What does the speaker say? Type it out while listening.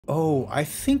Oh, I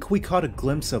think we caught a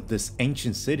glimpse of this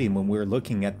ancient city when we were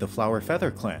looking at the Flower Feather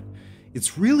clan.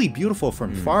 It's really beautiful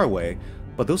from far away,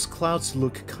 but those clouds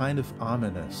look kind of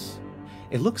ominous.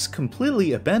 It looks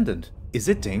completely abandoned. Is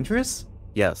it dangerous?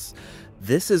 Yes,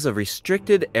 this is a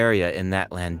restricted area in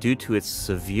Natlan due to its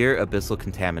severe abyssal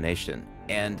contamination,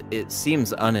 and it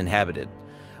seems uninhabited.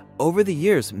 Over the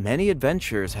years, many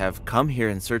adventurers have come here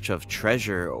in search of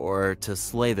treasure or to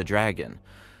slay the dragon.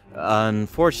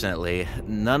 Unfortunately,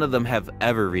 none of them have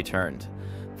ever returned.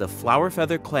 The Flower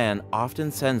Feather clan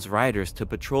often sends riders to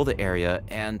patrol the area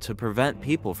and to prevent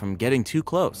people from getting too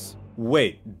close.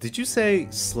 Wait, did you say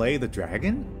slay the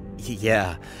dragon?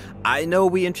 Yeah, I know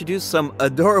we introduced some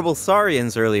adorable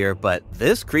saurians earlier, but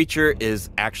this creature is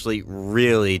actually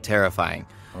really terrifying.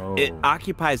 Oh. It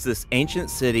occupies this ancient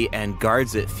city and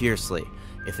guards it fiercely.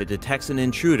 If it detects an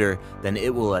intruder, then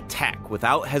it will attack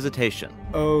without hesitation.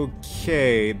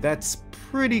 Okay, that's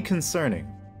pretty concerning.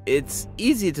 It's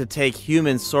easy to take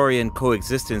human-saurian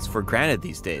coexistence for granted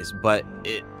these days, but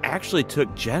it actually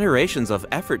took generations of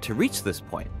effort to reach this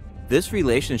point. This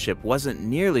relationship wasn't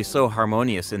nearly so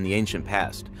harmonious in the ancient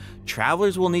past.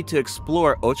 Travelers will need to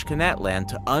explore Natlan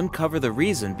to uncover the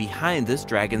reason behind this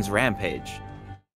dragon's rampage.